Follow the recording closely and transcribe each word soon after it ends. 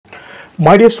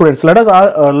My dear students, let us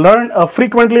learn a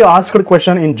frequently asked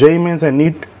question in JEE Mains and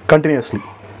Neet continuously.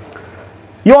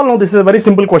 You all know this is a very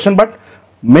simple question, but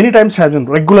many times has been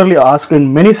regularly asked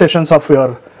in many sessions of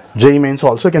your JEE Mains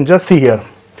also. You can just see here.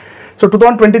 So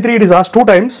 2023 it is asked two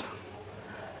times,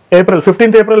 April,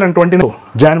 15th April and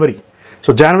 20th January.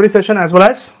 So January session as well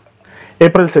as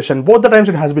April session, both the times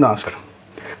it has been asked.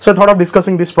 So I thought of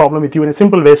discussing this problem with you in a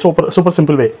simple way, super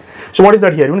simple way. So what is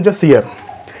that here? You want to just see here.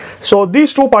 So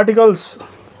these two particles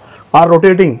are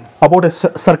rotating about a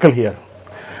circle here,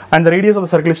 and the radius of the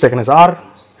circle is taken as r.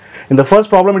 In the first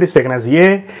problem it is taken as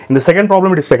a, in the second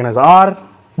problem it is taken as r,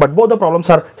 but both the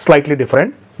problems are slightly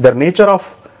different. Their nature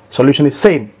of solution is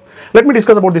same. Let me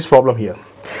discuss about this problem here.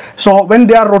 So when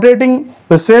they are rotating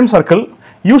the same circle,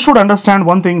 you should understand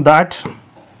one thing, that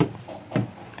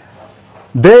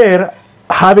they're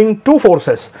having two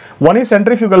forces. One is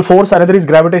centrifugal force, another is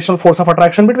gravitational force of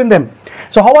attraction between them.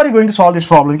 So how are you going to solve this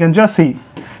problem? You can just see.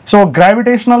 So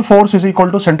gravitational force is equal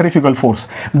to centrifugal force.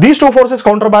 These two forces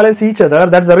counterbalance each other.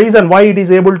 That's the reason why it is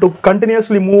able to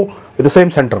continuously move with the same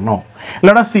center. Now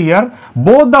let us see here.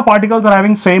 Both the particles are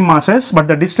having same masses, but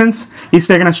the distance is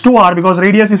taken as 2r because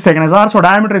radius is taken as r. So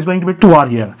diameter is going to be 2r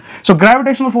here. So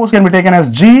gravitational force can be taken as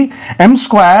g m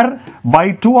square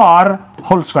by 2r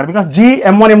whole square, because g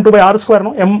m1 m2 by r square.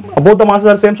 No, both the masses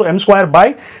are same, so m square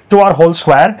by 2r whole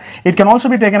square. It can also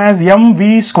be taken as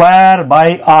mv square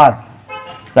by r.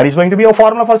 That is going to be a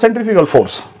formula for centrifugal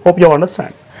force. Hope you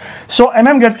understand. So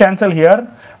mm gets cancelled here,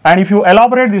 and if you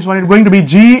elaborate this one, it's going to be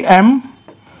gm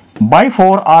by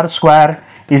 4r square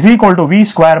is equal to v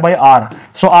square by r.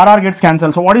 So rr gets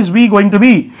cancelled. So what is v going to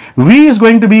be? V is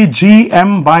going to be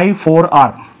gm by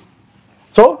 4r.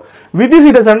 So with this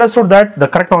it is understood that the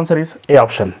correct answer is A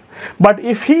option. But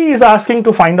if he is asking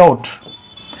to find out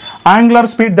angular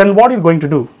speed, then what are you going to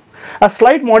do? A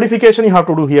slight modification you have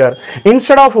to do here.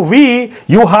 Instead of v,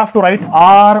 you have to write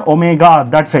r omega,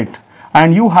 that's it.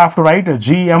 And you have to write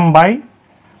gm by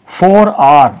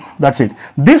 4r, that's it.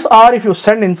 This r if you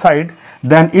send inside,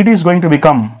 then it is going to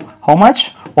become how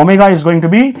much? Omega is going to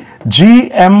be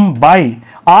gm by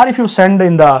r. If you send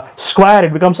in the square,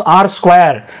 it becomes r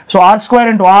square. So r square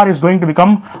into r is going to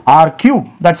become r cube,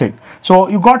 that's it. So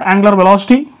you got angular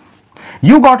velocity,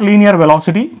 you got linear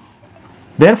velocity.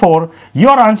 Therefore,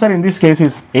 your answer in this case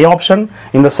is A option.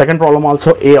 In the second problem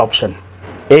also A option.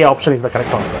 A option is the correct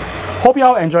answer. Hope you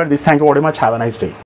have enjoyed this. Thank you very much. Have a nice day.